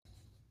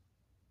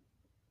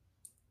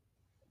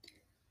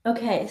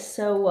Okay,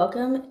 so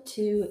welcome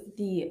to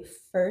the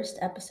first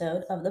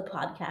episode of the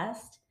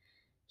podcast.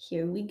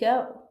 Here we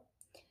go.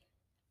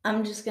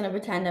 I'm just going to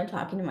pretend I'm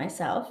talking to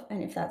myself,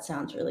 and if that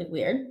sounds really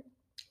weird,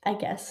 I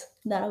guess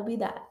that'll be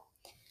that.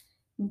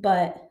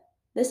 But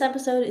this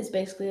episode is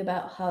basically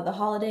about how the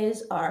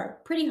holidays are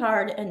pretty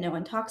hard and no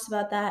one talks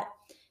about that.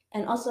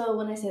 And also,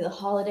 when I say the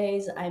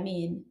holidays, I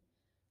mean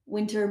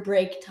winter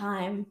break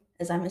time,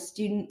 as I'm a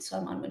student, so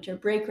I'm on winter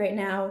break right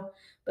now,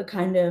 but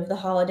kind of the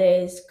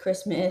holidays,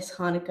 Christmas,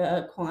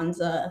 Hanukkah,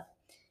 Kwanzaa,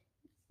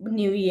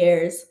 New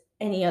Year's,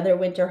 any other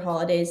winter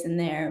holidays in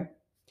there,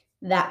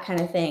 that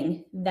kind of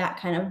thing, that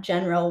kind of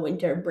general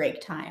winter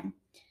break time.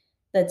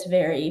 That's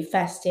very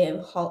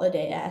festive,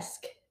 holiday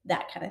esque,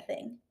 that kind of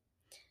thing.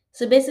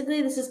 So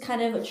basically, this is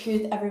kind of a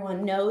truth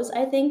everyone knows,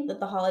 I think, that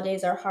the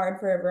holidays are hard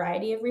for a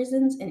variety of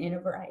reasons and in a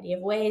variety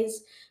of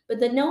ways, but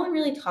that no one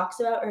really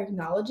talks about or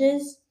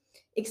acknowledges,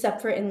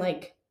 except for in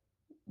like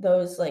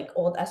those like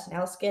old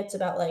SNL skits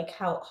about like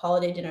how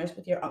holiday dinners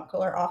with your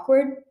uncle are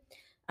awkward.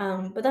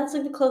 But that's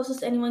like the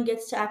closest anyone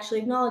gets to actually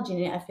acknowledging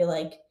it, I feel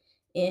like,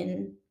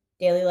 in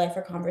daily life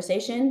or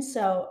conversation.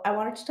 So I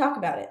wanted to talk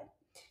about it.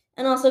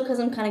 And also because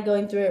I'm kind of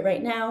going through it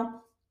right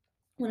now.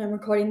 When I'm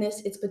recording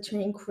this, it's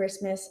between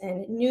Christmas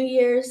and New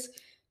Year's.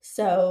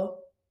 So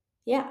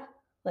yeah,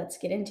 let's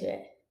get into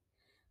it.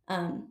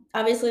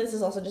 Obviously, this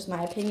is also just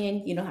my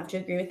opinion. You don't have to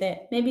agree with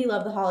it. Maybe you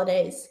love the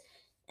holidays.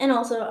 And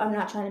also, I'm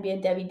not trying to be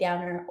a Debbie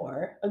Downer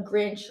or a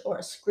Grinch or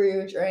a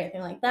Scrooge or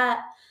anything like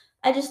that.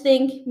 I just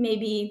think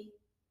maybe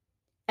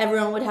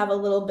everyone would have a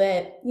little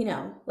bit,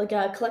 like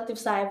a collective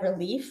sigh of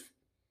relief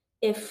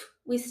if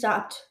we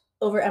stopped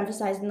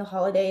overemphasizing the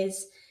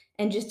holidays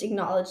and just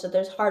acknowledged that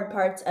there's hard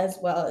parts as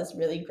well as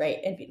really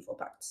great and beautiful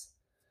parts.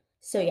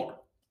 So, yeah.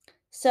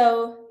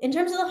 So, in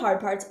terms of the hard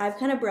parts, I've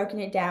kind of broken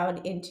it down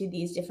into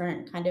these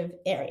different kind of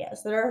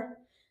areas that are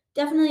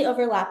definitely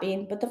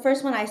overlapping. But the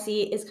first one I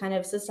see is kind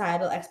of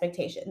societal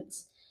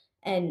expectations.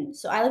 And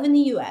so I live in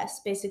the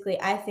US. Basically,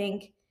 I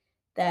think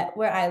that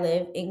where I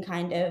live in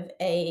kind of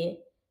a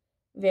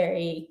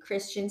very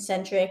Christian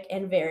centric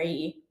and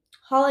very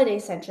holiday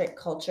centric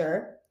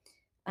culture.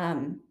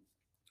 Um,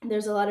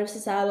 there's a lot of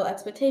societal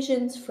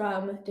expectations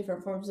from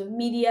different forms of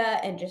media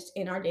and just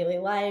in our daily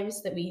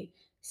lives that we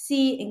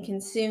see and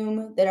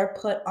consume that are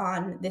put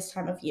on this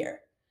time of year.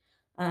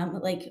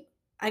 Like,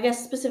 I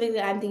guess specifically,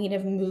 I'm thinking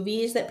of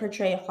movies that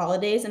portray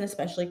holidays and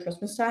especially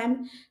Christmas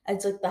time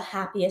as like the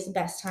happiest,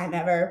 best time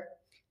ever.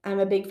 I'm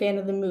a big fan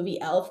of the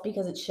movie Elf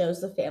because it shows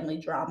the family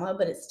drama,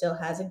 but it still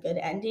has a good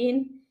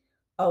ending.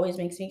 Always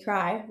makes me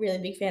cry. Really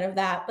big fan of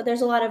that. But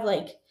there's a lot of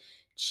like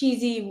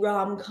cheesy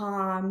rom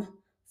com,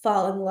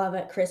 fall in love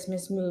at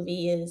Christmas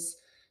movies.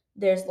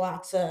 There's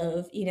lots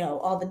of,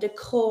 all the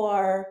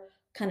decor,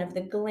 kind of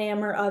the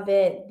glamour of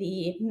it,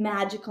 the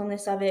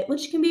magicalness of it,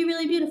 which can be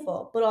really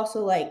beautiful, but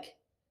also like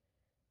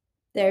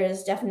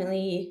there's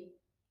definitely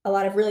a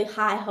lot of really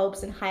high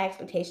hopes and high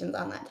expectations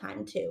on that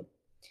time too.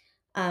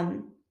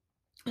 Um,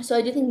 so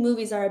I do think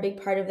movies are a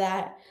big part of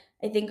that.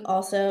 I think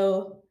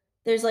also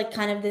there's like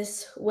kind of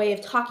this way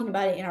of talking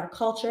about it in our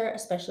culture,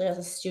 especially as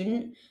a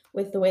student,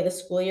 with the way the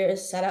school year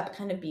is set up,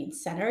 kind of being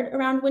centered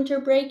around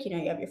winter break. You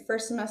have your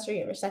first semester, you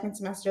have your second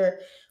semester.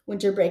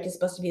 Winter break is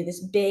supposed to be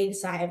this big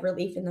sigh of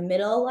relief in the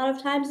middle, a lot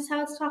of times, is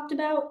how it's talked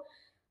about.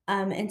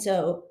 And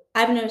so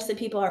I've noticed that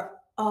people are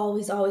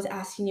always, always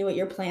asking you what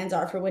your plans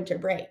are for winter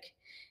break.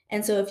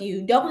 And so if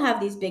you don't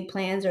have these big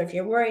plans, or if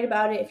you're worried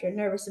about it, if you're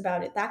nervous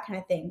about it, that kind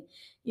of thing,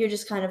 you're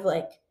just kind of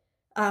like,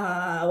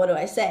 what do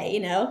I say?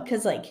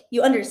 Because like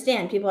you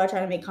understand people are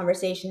trying to make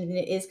conversation, and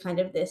it is kind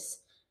of this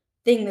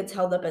thing that's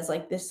held up as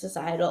like this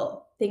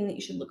societal thing that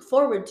you should look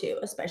forward to,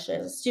 especially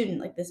as a student,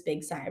 like this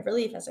big sigh of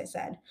relief, as I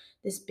said,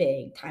 this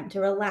big time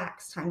to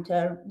relax, time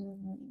to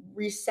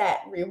reset,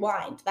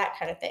 rewind, that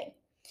kind of thing.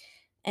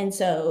 And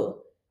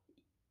so,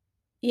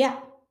 yeah,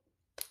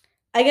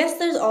 I guess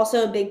there's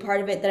also a big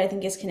part of it that I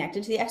think is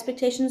connected to the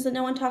expectations that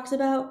no one talks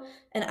about.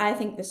 And I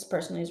think this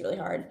personally is really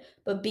hard,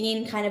 but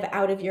being kind of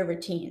out of your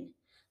routine.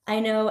 I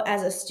know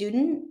as a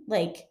student,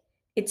 like,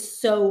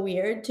 it's so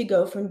weird to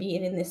go from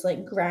being in this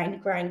like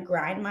grind, grind,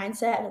 grind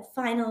mindset of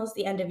finals,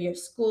 the end of your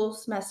school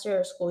semester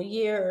or school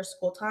year or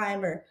school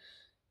time, or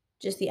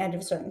just the end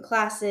of certain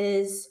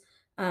classes,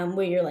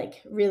 where you're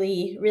like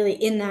really, really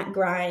in that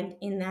grind,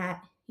 in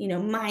that,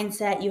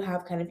 mindset. You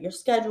have kind of your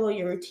schedule,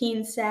 your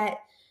routine set.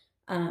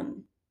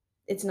 um,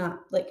 it's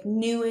not like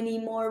new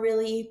anymore,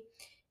 really.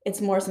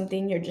 It's more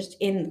something you're just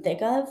in the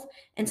thick of.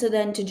 And so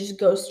then to just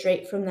go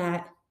straight from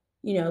that,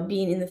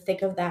 being in the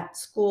thick of that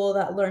school,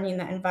 that learning,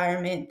 that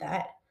environment,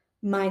 that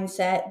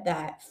mindset,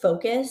 that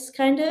focus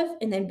kind of,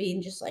 and then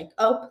being just like,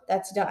 oh,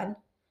 that's done.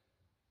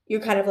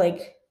 You're kind of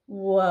like,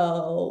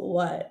 whoa,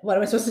 what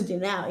am I supposed to do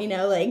now?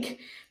 Like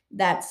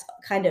that's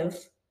kind of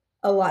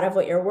a lot of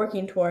what you're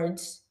working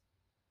towards.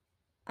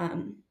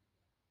 Um,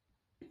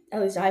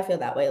 at least I feel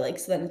that way. Like,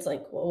 so then it's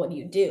like, well, what do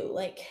you do?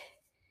 Like,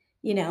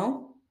 you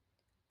know?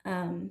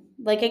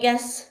 Like I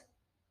guess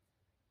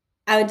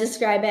I would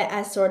describe it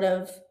as sort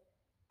of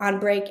on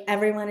break,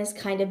 everyone is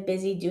kind of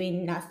busy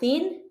doing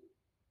nothing.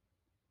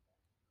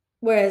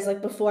 Whereas,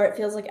 like, before, it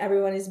feels like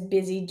everyone is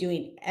busy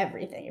doing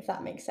everything, if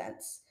that makes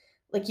sense.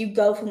 Like, you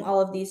go from all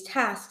of these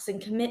tasks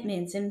and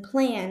commitments and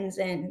plans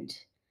and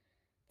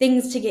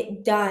things to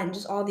get done,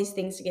 just all these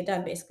things to get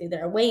done, basically,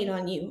 that are weighing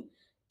on you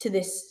to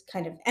this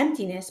kind of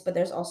emptiness, but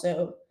there's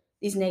also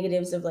these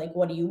negatives of, like,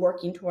 what are you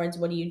working towards?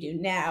 What do you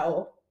do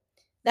now?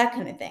 That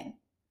kind of thing.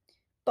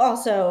 But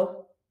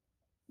also,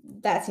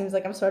 that seems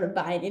like I'm sort of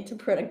buying into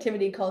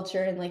productivity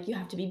culture and like you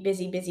have to be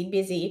busy, busy,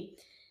 busy.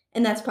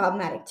 And that's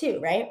problematic too,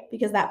 right?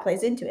 Because that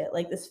plays into it,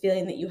 like this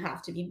feeling that you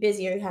have to be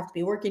busy or you have to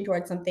be working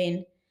towards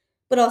something.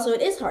 But also,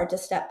 it is hard to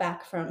step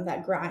back from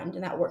that grind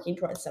and that working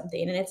towards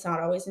something. And it's not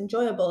always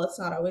enjoyable. It's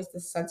not always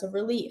this sense of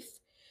relief.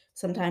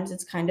 Sometimes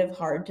it's kind of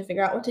hard to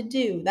figure out what to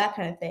do, that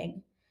kind of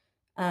thing.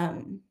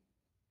 Um,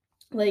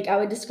 like I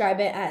would describe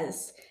it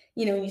as,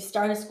 when you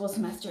start a school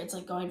semester, it's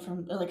like going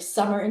from like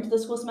summer into the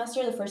school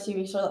semester. The first few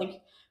weeks are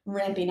like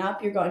ramping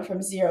up. You're going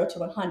from 0 to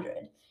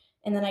 100.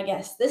 And then I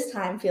guess this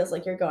time feels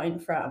like you're going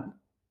from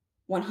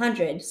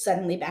 100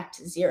 suddenly back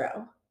to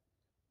 0,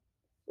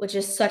 which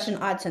is such an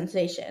odd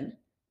sensation.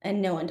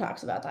 And no one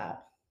talks about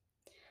that.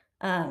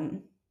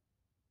 Um,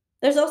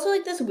 there's also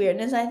like this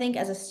weirdness, I think,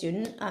 as a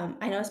student.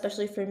 I know,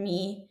 especially for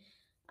me,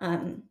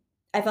 um,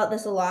 I felt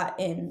this a lot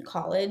in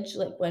college,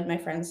 like when my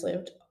friends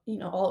lived,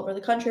 all over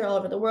the country, all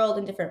over the world,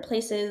 in different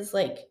places.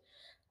 Like,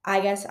 I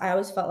guess I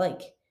always felt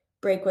like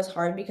break was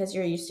hard because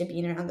you're used to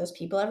being around those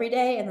people every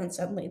day, and then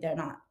suddenly they're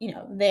not,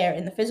 there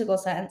in the physical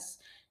sense,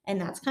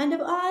 and that's kind of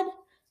odd.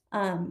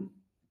 Um,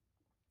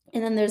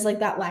 and then there's like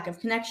that lack of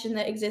connection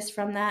that exists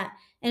from that.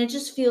 And it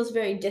just feels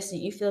very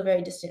distant. You feel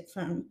very distant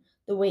from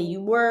the way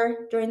you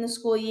were during the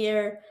school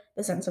year,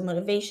 the sense of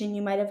motivation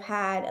you might have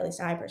had. At least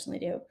I personally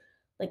do.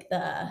 Like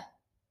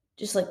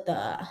just like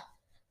the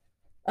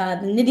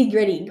nitty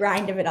gritty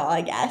grind of it all,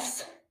 I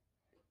guess.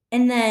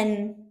 And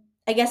then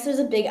I guess there's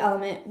a big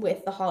element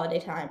with the holiday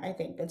time, I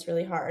think, that's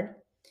really hard,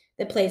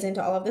 that plays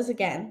into all of this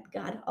again.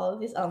 God, all of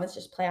these elements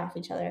just play off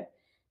each other.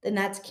 Then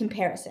that's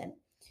comparison.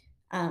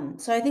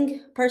 So I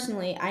think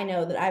personally, I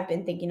know that I've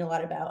been thinking a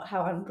lot about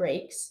how on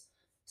breaks,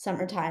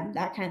 summertime,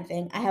 that kind of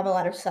thing, I have a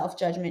lot of self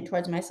judgment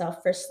towards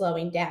myself for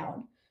slowing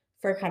down,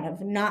 for kind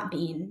of not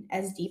being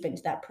as deep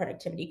into that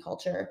productivity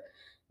culture,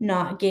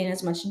 not getting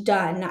as much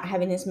done, not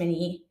having as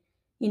many,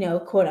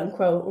 quote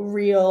unquote,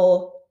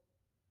 real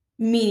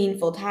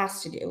meaningful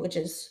tasks to do, which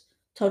is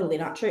totally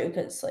not true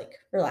because like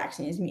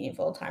relaxing is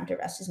meaningful, time to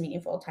rest is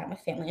meaningful, time with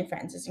family and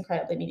friends is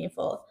incredibly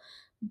meaningful.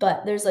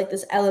 But there's like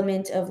this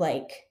element of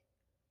like,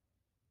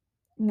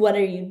 what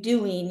are you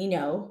doing?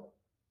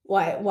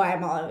 Why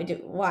am all I do?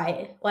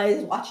 Why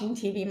is watching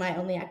TV my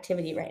only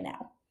activity right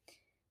now?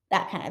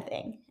 That kind of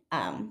thing.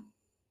 How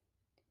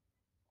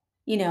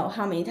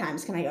many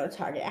times can I go to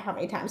Target? How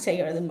many times can I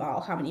go to the mall?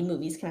 How many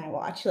movies can I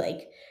watch?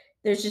 Like,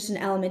 there's just an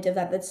element of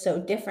that that's so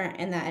different,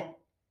 and that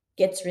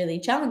gets really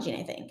challenging,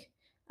 I think.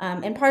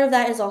 And part of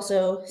that is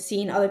also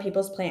seeing other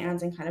people's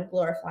plans and kind of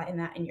glorifying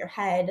that in your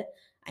head.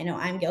 I know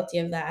I'm guilty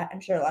of that.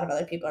 I'm sure a lot of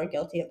other people are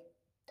guilty of.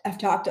 I've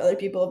talked to other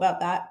people about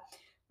that.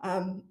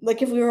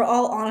 Like, if we were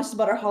all honest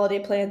about our holiday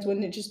plans,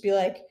 wouldn't it just be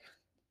like,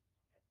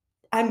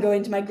 I'm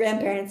going to my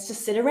grandparents to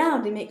sit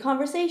around and make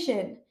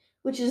conversation,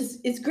 which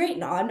is great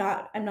and all.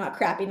 I'm not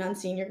crapping on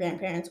seeing your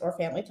grandparents or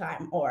family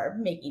time or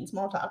making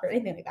small talk or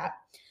anything like that.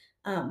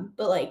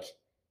 But like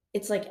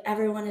it's like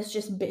everyone is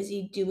just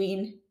busy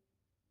doing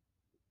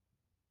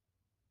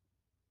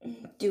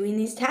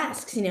these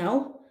tasks,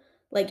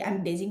 Like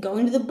I'm busy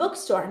going to the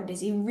bookstore, I'm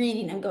busy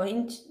reading,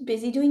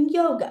 busy doing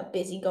yoga,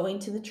 busy going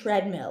to the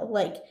treadmill,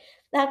 like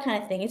that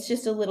kind of thing. It's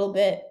just a little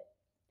bit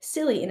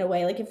silly in a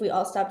way. Like if we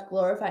all stopped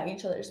glorifying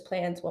each other's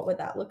plans, what would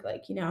that look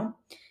like?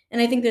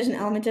 And I think there's an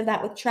element of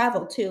that with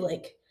travel too.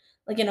 Like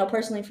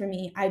personally for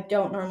me, I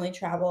don't normally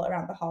travel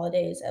around the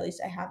holidays. At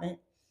least I haven't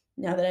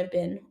now that I've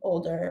been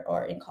older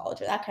or in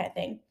college or that kind of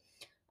thing.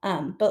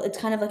 But it's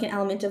kind of like an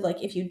element of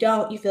like if you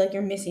don't, you feel like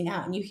you're missing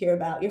out, and you hear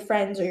about your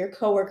friends or your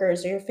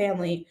coworkers or your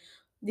family,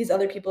 these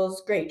other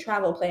people's great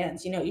travel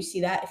plans. You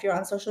see that if you're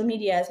on social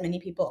media, as many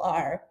people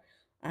are.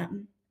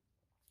 Um,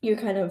 you're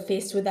kind of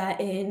faced with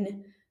that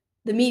in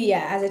the media,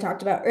 as I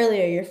talked about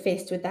earlier. You're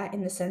faced with that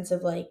in the sense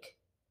of like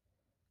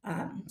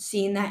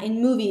seeing that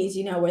in movies,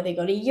 where they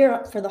go to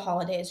Europe for the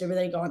holidays, or where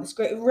they go on this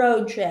great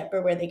road trip,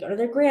 or where they go to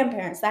their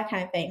grandparents, that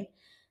kind of thing.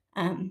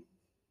 Um,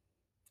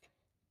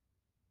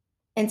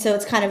 And so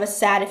it's kind of a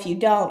sad if you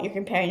don't, you're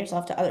comparing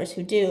yourself to others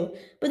who do.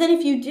 But then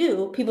if you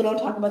do, people don't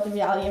talk about the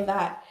reality of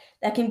that.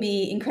 That can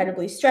be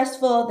incredibly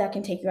stressful. That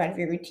can take you out of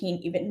your routine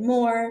even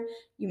more.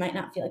 You might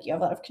not feel like you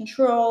have a lot of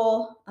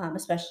control,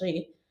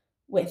 especially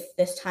with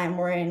this time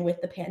we're in with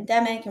the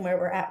pandemic and where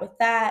we're at with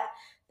that.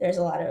 There's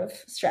a lot of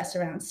stress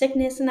around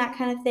sickness and that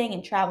kind of thing,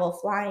 and travel,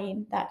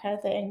 flying, that kind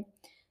of thing.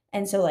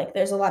 And so, like,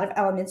 there's a lot of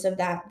elements of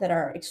that that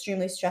are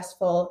extremely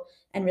stressful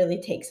and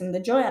really take some of the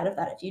joy out of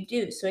that if you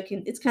do. So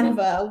it's kind of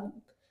a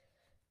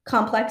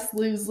complex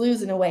lose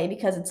lose in a way,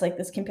 because it's like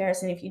this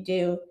comparison if you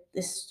do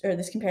this, or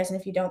this comparison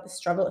if you don't, this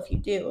struggle if you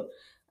do.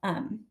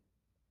 Um,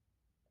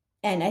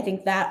 and I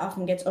think that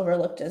often gets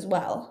overlooked as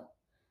well.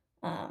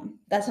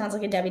 That sounds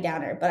like a Debbie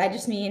Downer, but I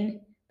just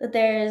mean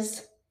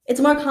that it's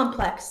more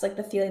complex. Like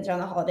the feelings around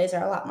the holidays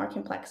are a lot more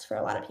complex for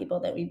a lot of people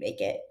than we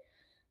make it.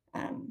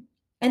 Um,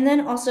 and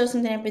then also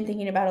something I've been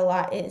thinking about a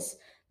lot is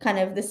kind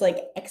of this like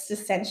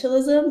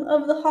existentialism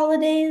of the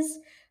holidays.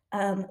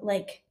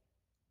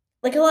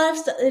 Like a lot of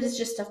stuff, it is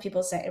just stuff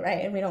people say,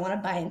 right? And we don't want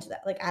to buy into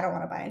that. Like I don't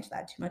want to buy into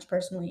that too much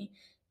personally.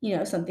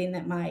 Something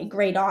that my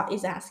great aunt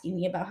is asking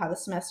me about how the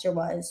semester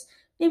was.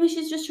 Maybe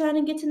she's just trying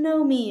to get to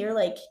know me or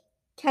like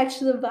catch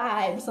the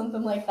vibe,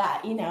 something like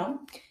that.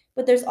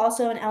 But there's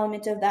also an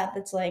element of that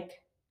that's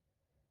like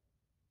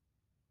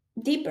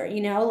deeper,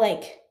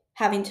 like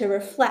having to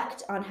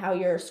reflect on how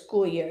your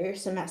school year, your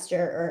semester,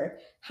 or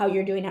how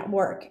you're doing at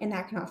work. And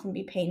that can often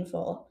be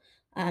painful,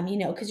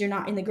 because you're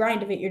not in the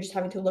grind of it. You're just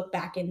having to look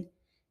back and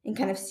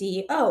kind of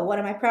see, oh, what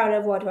am I proud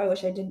of? What do I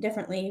wish I did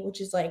differently? Which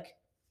is like,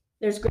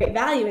 there's great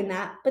value in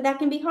that, but that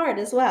can be hard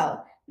as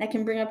well. That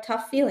can bring up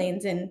tough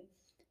feelings and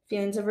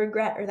feelings of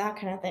regret or that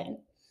kind of thing.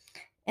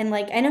 And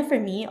like I know for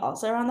me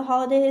also around the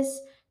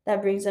holidays,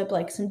 that brings up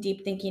like some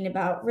deep thinking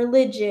about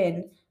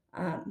religion.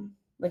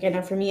 Like I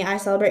know for me, I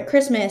celebrate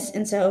Christmas,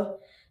 and so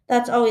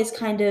that's always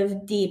kind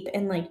of deep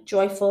and like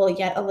joyful,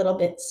 yet a little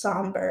bit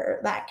somber,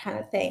 that kind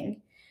of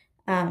thing.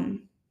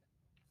 Um,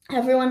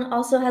 Everyone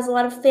also has a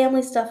lot of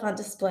family stuff on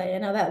display. I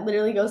know that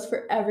literally goes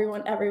for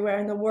everyone everywhere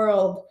in the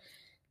world.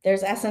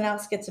 There's SNL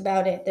skits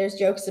about it, there's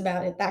jokes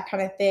about it, that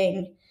kind of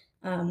thing.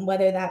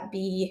 Whether that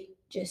be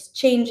just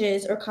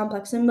changes or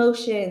complex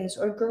emotions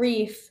or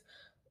grief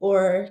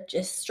or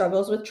just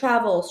struggles with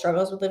travel,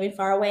 struggles with living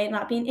far away and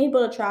not being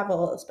able to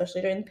travel,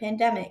 especially during the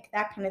pandemic,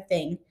 that kind of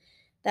thing.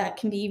 That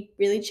can be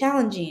really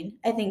challenging.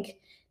 I think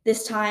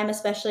this time,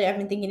 especially, I've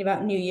been thinking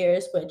about New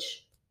Year's,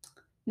 which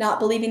not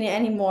believing it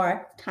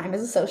anymore. Time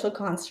is a social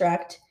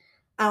construct.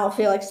 I don't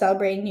feel like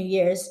celebrating New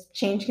Year's.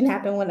 Change can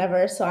happen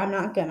whenever, so I'm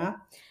not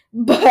gonna.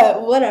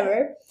 But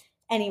whatever.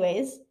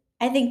 Anyways,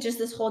 I think just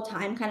this whole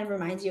time kind of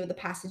reminds you of the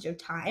passage of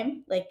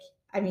time. Like,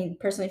 I mean,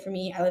 personally for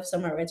me, I live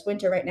somewhere where it's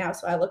winter right now,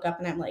 so I look up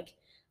and I'm like,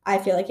 I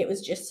feel like it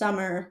was just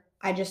summer.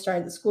 I just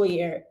started the school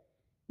year.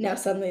 Now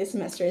suddenly the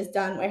semester is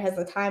done. Where has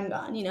the time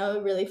gone?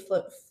 It really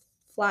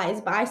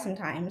flies by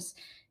sometimes.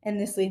 And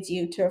this leads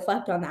you to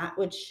reflect on that,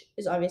 which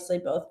is obviously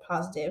both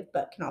positive,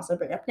 but can also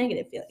bring up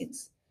negative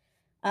feelings.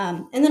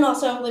 And then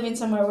also living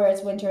somewhere where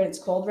it's winter and it's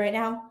cold right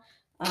now.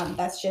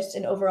 That's just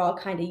an overall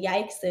kind of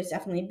yikes. There's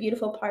definitely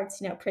beautiful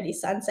parts, pretty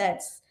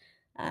sunsets,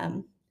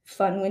 um,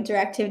 fun winter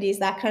activities,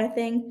 that kind of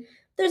thing.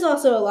 There's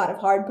also a lot of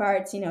hard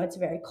parts. It's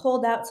very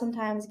cold out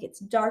sometimes, it gets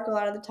dark a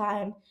lot of the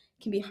time,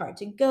 it can be hard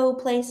to go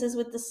places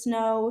with the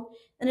snow.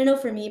 And I know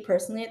for me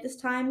personally at this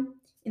time,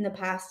 in the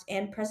past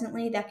and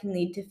presently, that can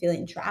lead to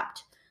feeling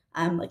trapped,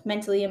 like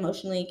mentally,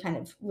 emotionally, kind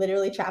of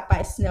literally trapped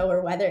by snow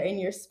or weather in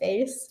your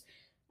space.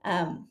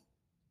 Um,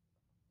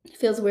 it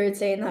feels weird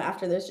saying that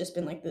after there's just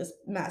been like this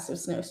massive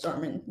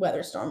snowstorm and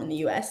weather storm in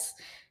the US,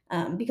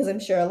 because I'm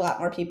sure a lot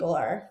more people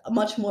are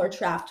much more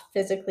trapped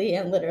physically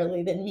and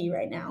literally than me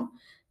right now.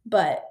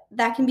 But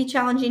that can be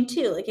challenging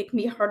too. Like it can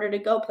be harder to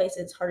go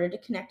places, harder to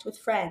connect with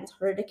friends,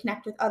 harder to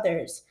connect with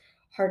others,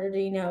 harder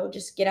to,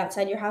 just get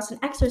outside your house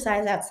and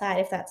exercise outside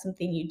if that's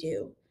something you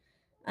do.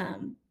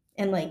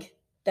 And like,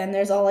 then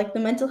there's all like the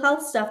mental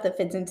health stuff that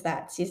fits into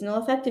that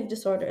seasonal affective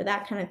disorder,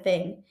 that kind of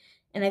thing.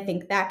 And I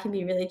think that can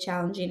be really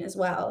challenging as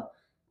well.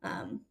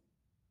 Um,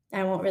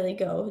 I won't really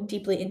go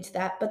deeply into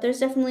that, but there's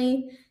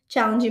definitely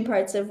challenging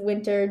parts of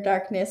winter,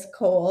 darkness,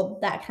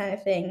 cold, that kind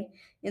of thing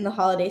in the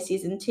holiday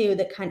season too,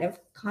 that kind of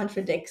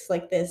contradicts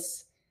like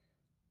this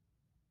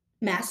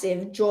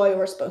massive joy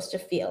we're supposed to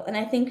feel. And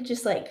I think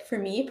just like for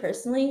me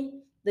personally,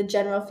 the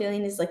general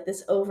feeling is like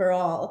this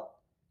overall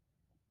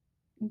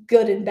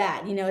good and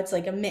bad. It's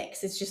like a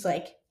mix. It's just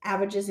like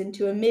averages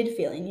into a mid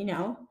feeling.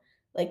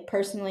 Like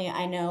personally,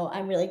 I know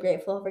I'm really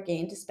grateful for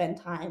getting to spend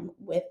time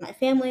with my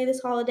family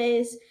this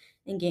holidays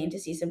and getting to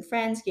see some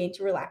friends, getting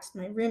to relax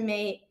with my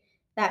roommate,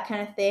 that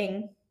kind of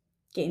thing,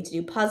 getting to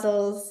do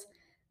puzzles.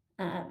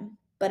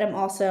 But I'm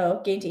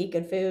also getting to eat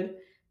good food.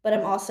 But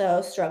I'm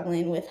also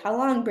struggling with how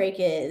long break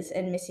is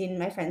and missing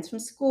my friends from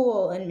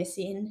school and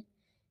missing,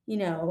 you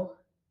know,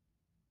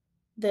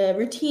 the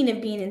routine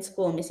of being in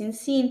school, missing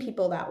seeing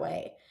people that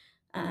way.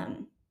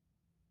 Um,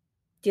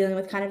 Dealing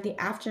with kind of the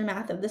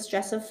aftermath of the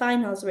stress of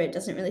finals, where it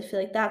doesn't really feel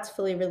like that's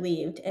fully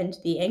relieved, and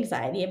the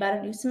anxiety about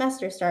a new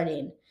semester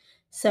starting.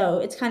 So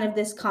it's kind of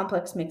this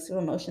complex mix of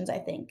emotions, I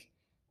think.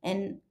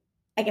 And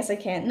I guess I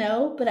can't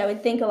know, but I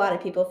would think a lot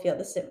of people feel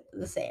the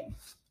same.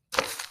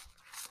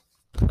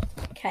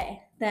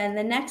 Okay, then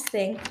the next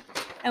thing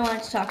I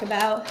wanted to talk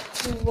about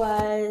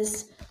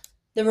was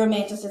the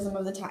romanticism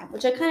of the time,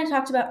 which I kind of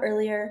talked about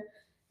earlier,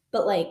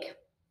 but like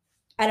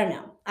I don't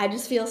know. I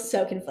just feel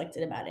so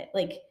conflicted about it.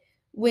 Like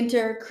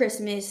winter,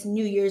 Christmas,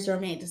 New Year's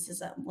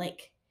romanticism.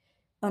 Like,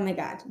 oh my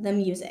God, the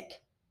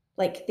music.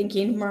 Like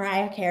thinking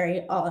Mariah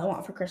Carey, All I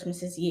Want for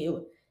Christmas Is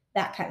You,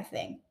 that kind of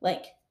thing.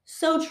 Like,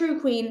 so true,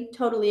 Queen.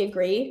 Totally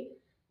agree.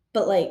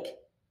 But like,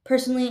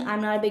 personally,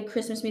 I'm not a big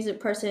Christmas music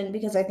person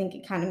because I think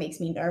it kind of makes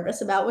me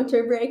nervous about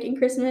winter break and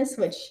Christmas,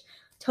 which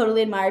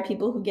totally admire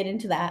people who get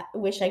into that. I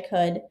wish I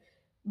could.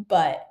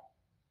 But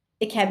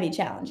it can be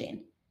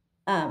challenging.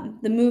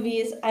 The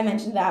movies, I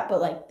mentioned that,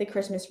 but like the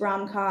Christmas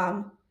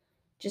rom-com,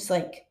 just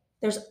like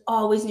there's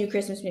always new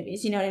Christmas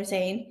movies, you know what I'm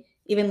saying?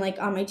 Even like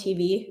on my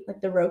TV, like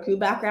the Roku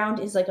background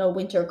is like a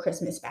winter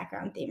Christmas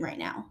background theme right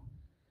now.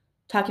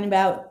 Talking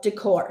about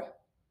decor.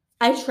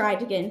 I tried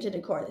to get into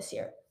decor this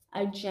year.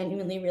 I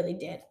genuinely really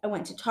did. I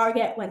went to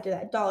Target, went through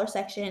that dollar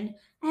section.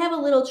 I have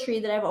a little tree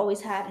that I've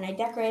always had and I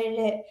decorated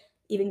it.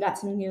 Even got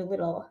some new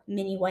little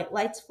mini white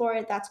lights for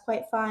it. That's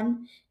quite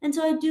fun. And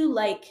so I do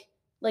like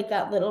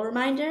that little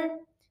reminder.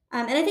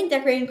 And I think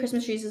decorating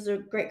Christmas trees is a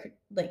great,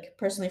 like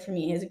personally for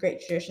me, is a great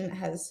tradition that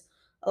has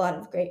a lot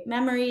of great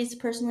memories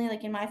personally,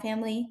 like in my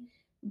family.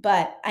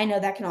 But I know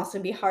that can also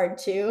be hard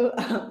too.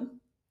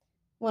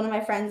 One of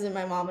my friends and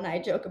my mom and I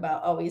joke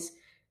about always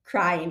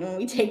crying when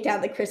we take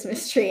down the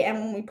Christmas tree and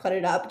when we put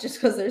it up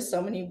just because there's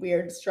so many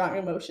weird, strong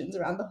emotions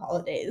around the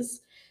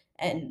holidays.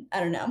 And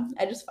I don't know,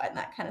 I just find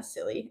that kind of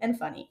silly and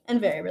funny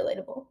and very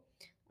relatable.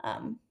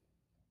 Um,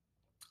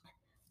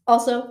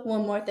 Also,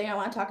 one more thing I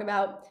want to talk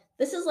about.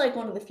 This is like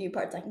one of the few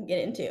parts I can get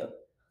into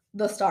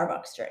the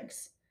Starbucks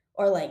drinks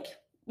or like,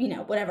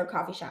 whatever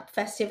coffee shop,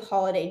 festive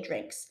holiday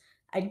drinks.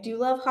 I do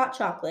love hot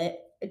chocolate.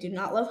 I do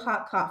not love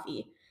hot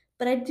coffee,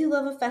 but I do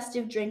love a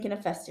festive drink in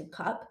a festive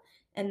cup.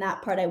 And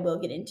that part I will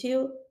get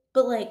into.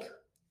 But like,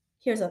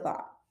 here's a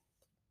thought.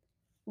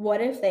 What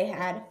if they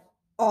had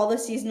all the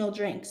seasonal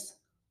drinks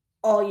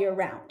all year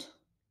round?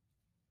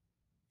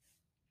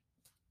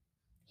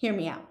 Hear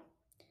me out.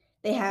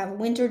 They have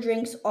winter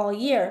drinks all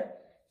year.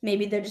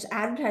 Maybe they're just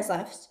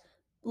advertised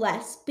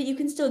less, but you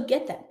can still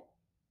get them.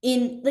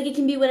 In like it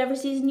can be whatever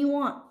season you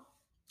want.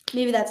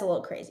 Maybe that's a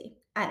little crazy.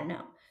 I don't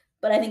know.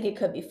 But I think it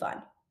could be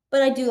fun.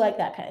 But I do like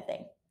that kind of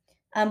thing.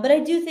 But I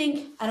do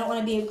think I don't want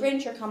to be a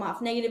Grinch or come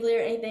off negatively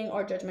or anything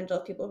or judgmental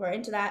of people who are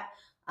into that.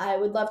 I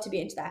would love to be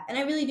into that. And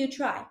I really do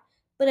try.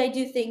 But I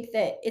do think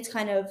that it's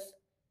kind of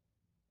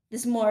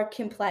this more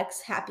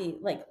complex, happy,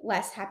 like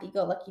less happy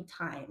go lucky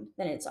time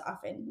than it's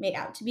often made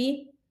out to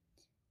be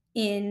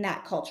in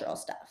that cultural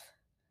stuff.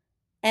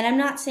 And I'm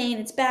not saying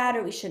it's bad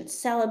or we shouldn't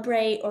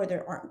celebrate or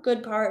there aren't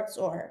good parts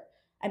or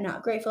I'm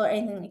not grateful or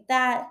anything like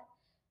that.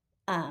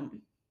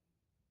 Um,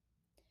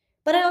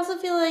 but I also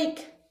feel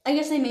like I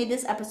guess I made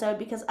this episode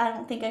because I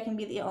don't think I can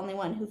be the only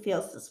one who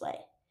feels this way.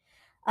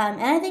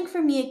 And I think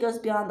for me, it goes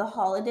beyond the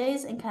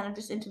holidays and kind of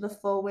just into the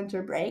full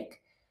winter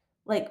break.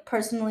 Like,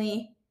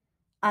 personally,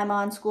 I'm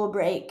on school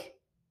break.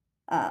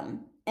 And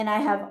I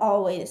have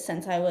always,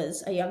 since I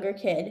was a younger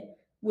kid,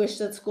 wished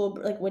that school,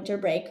 like winter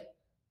break,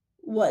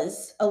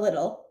 was a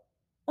little,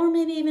 or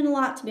maybe even a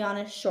lot, to be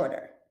honest,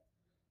 shorter.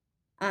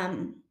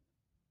 Um,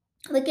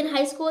 like in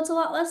high school, it's a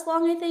lot less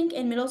long, I think,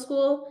 in middle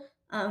school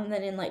than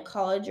in like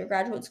college or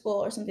graduate school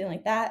or something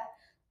like that,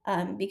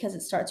 because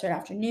it starts right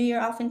after New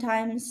Year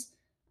oftentimes.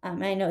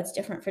 I know it's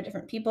different for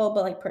different people,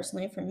 but like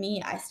personally for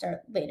me, I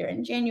start later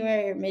in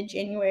January or mid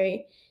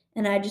January,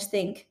 and I just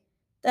think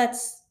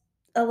that's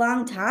a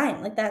long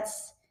time. Like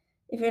that's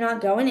if you're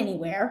not going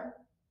anywhere,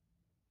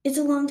 it's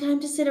a long time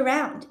to sit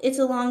around. It's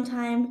a long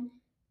time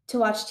to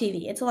watch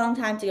TV. It's a long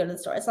time to go to the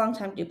store. It's a long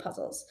time to do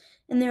puzzles.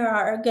 And there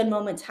are good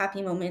moments,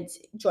 happy moments,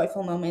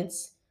 joyful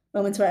moments,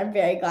 moments where I'm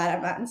very glad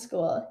I'm not in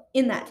school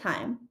in that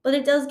time. But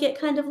it does get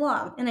kind of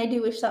long. And I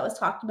do wish that was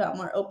talked about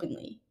more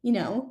openly, you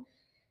know?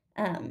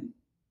 Um,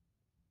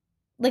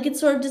 like it's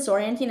sort of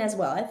disorienting as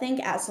well, I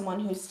think, as someone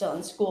who's still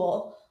in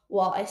school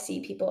while I see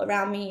people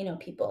around me,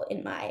 people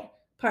in my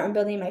apartment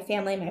building, my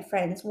family, my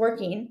friends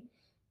working.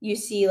 You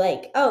see,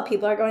 like, oh,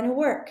 people are going to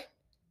work.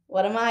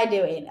 What am I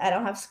doing? I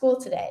don't have school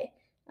today.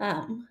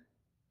 Um,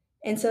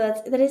 and so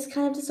that is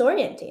kind of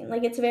disorienting.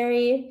 Like it's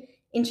very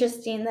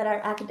interesting that our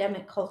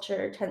academic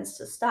culture tends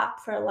to stop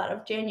for a lot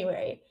of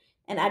January.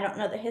 And I don't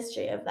know the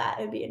history of that.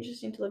 It would be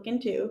interesting to look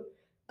into.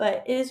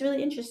 But it is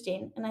really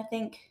interesting. And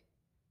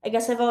I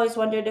guess I've always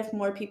wondered if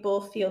more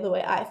people feel the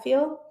way I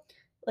feel.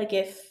 Like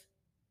if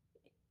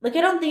like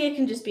I don't think it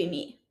can just be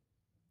me,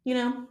 you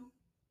know?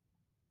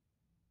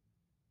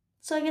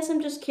 So I guess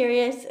I'm just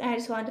curious and I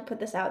just wanted to put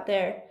this out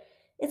there.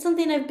 It's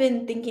something I've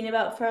been thinking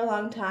about for a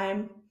long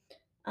time.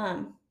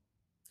 Um,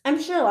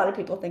 I'm sure a lot of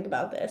people think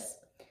about this.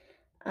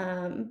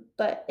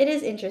 But it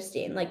is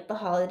interesting, like the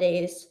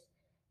holidays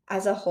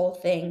as a whole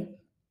thing,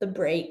 the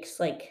breaks,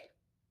 like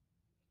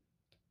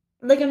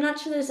I'm not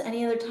sure there's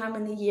any other time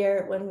in the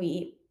year when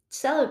we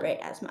celebrate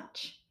as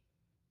much.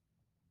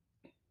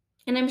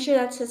 And I'm sure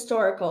that's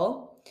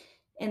historical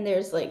and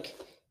there's like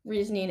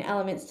reasoning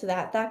elements to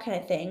that kind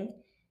of thing.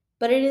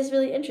 But it is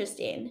really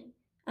interesting.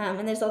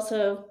 And there's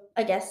also,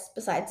 I guess,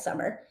 besides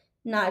summer,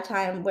 not a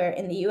time where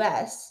in the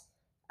US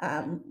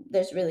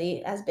there's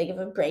really as big of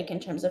a break in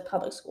terms of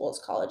public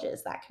schools,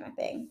 colleges, that kind of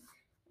thing.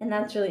 And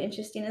that's really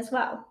interesting as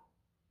well.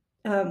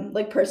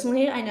 Like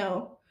personally, I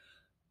know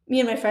me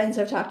and my friends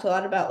have talked a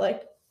lot about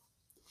like,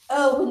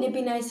 oh, wouldn't it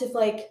be nice if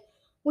like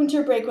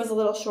winter break was a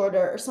little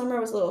shorter or summer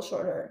was a little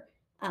shorter?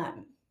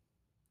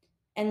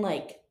 And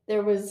like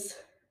there was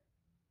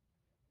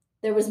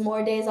there was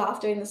more days off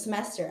during the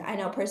semester. I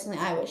know personally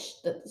I wish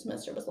that the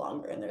semester was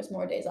longer and there's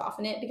more days off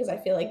in it because I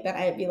feel like then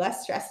I'd be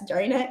less stressed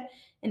during it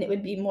and it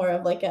would be more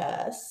of like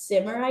a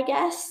simmer, I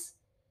guess,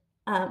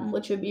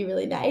 which would be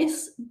really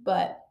nice.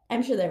 But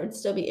I'm sure there would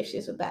still be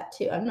issues with that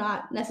too. I'm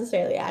not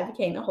necessarily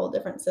advocating a whole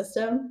different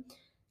system.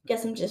 I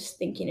guess I'm just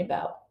thinking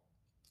about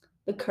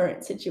the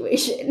current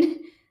situation.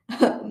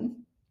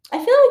 I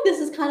feel like this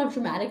is kind of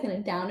dramatic and a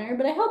downer,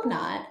 but I hope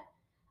not.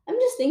 I'm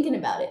just thinking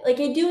about it. Like,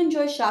 I do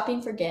enjoy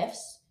shopping for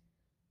gifts,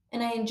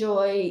 and I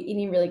enjoy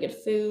eating really good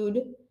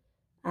food.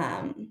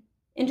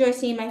 Enjoy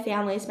seeing my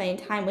family,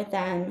 spending time with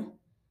them.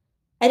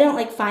 I don't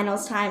like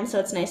finals time, so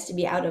it's nice to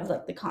be out of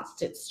like the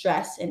constant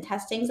stress and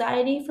test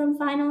anxiety from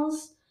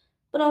finals.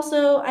 But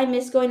also, I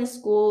miss going to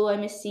school. I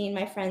miss seeing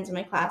my friends and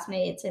my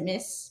classmates. I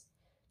miss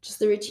just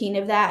the routine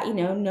of that,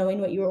 knowing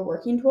what you were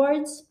working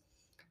towards.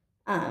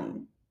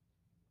 Um,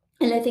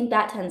 and I think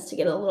that tends to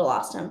get a little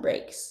lost on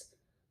breaks.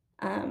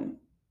 Um,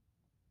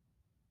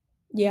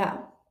 yeah.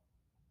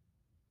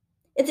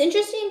 It's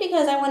interesting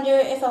because I wonder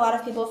if a lot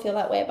of people feel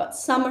that way about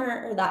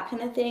summer or that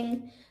kind of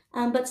thing.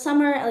 But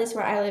summer, at least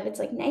where I live, it's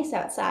like nice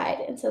outside.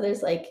 And so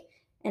there's like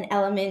an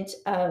element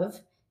of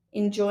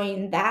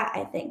enjoying that,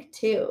 I think,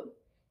 too.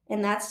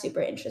 And that's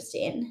super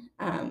interesting.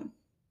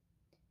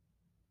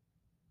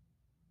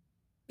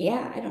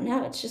 Yeah, I don't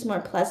know. It's just more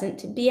pleasant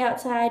to be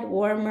outside,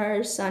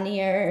 warmer,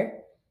 sunnier.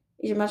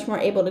 You're much more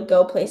able to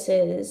go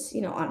places,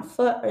 on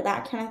foot or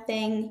that kind of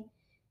thing.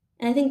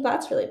 And I think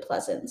that's really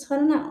pleasant. So I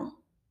don't know.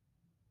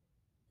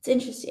 It's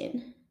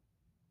interesting.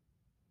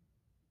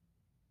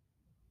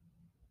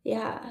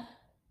 Yeah.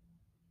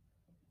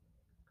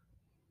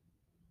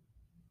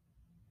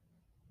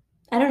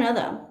 I don't know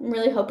though. I'm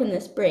really hoping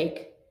this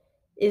break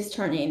is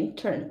turns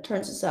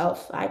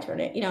itself. I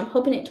turn it. I'm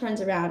hoping it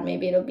turns around.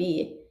 Maybe it'll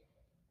be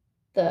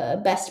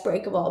the best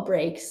break of all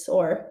breaks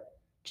or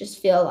just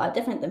feel a lot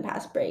different than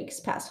past breaks,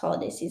 past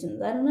holiday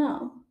seasons. I don't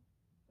know.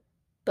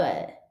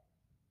 But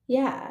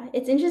yeah,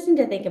 it's interesting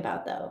to think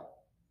about though.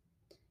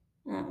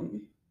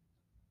 Um,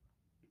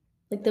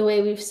 like the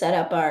way we've set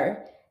up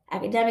our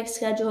academic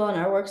schedule and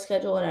our work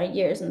schedule and our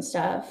years and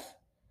stuff.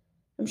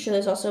 I'm sure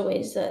there's also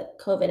ways that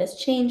COVID has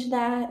changed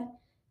that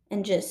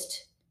and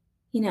just,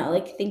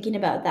 like thinking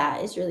about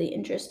that is really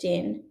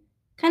interesting.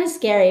 Kind of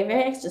scary,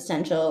 very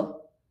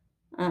existential.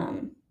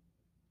 Um,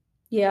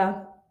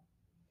 yeah,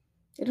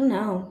 I don't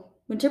know.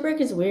 Winter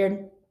break is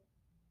weird,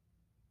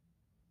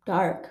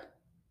 dark.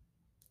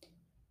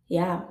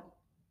 Yeah.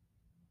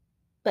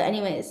 But,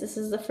 anyways, this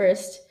is the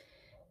first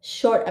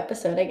short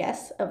episode, I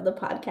guess, of the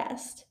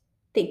podcast.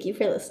 Thank you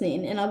for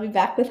listening, and I'll be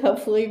back with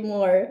hopefully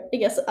more, I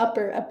guess,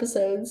 upper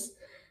episodes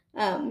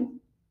um,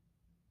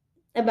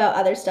 about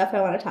other stuff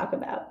I want to talk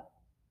about.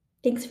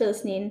 Thanks for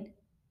listening.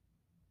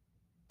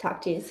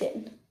 Talk to you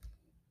soon.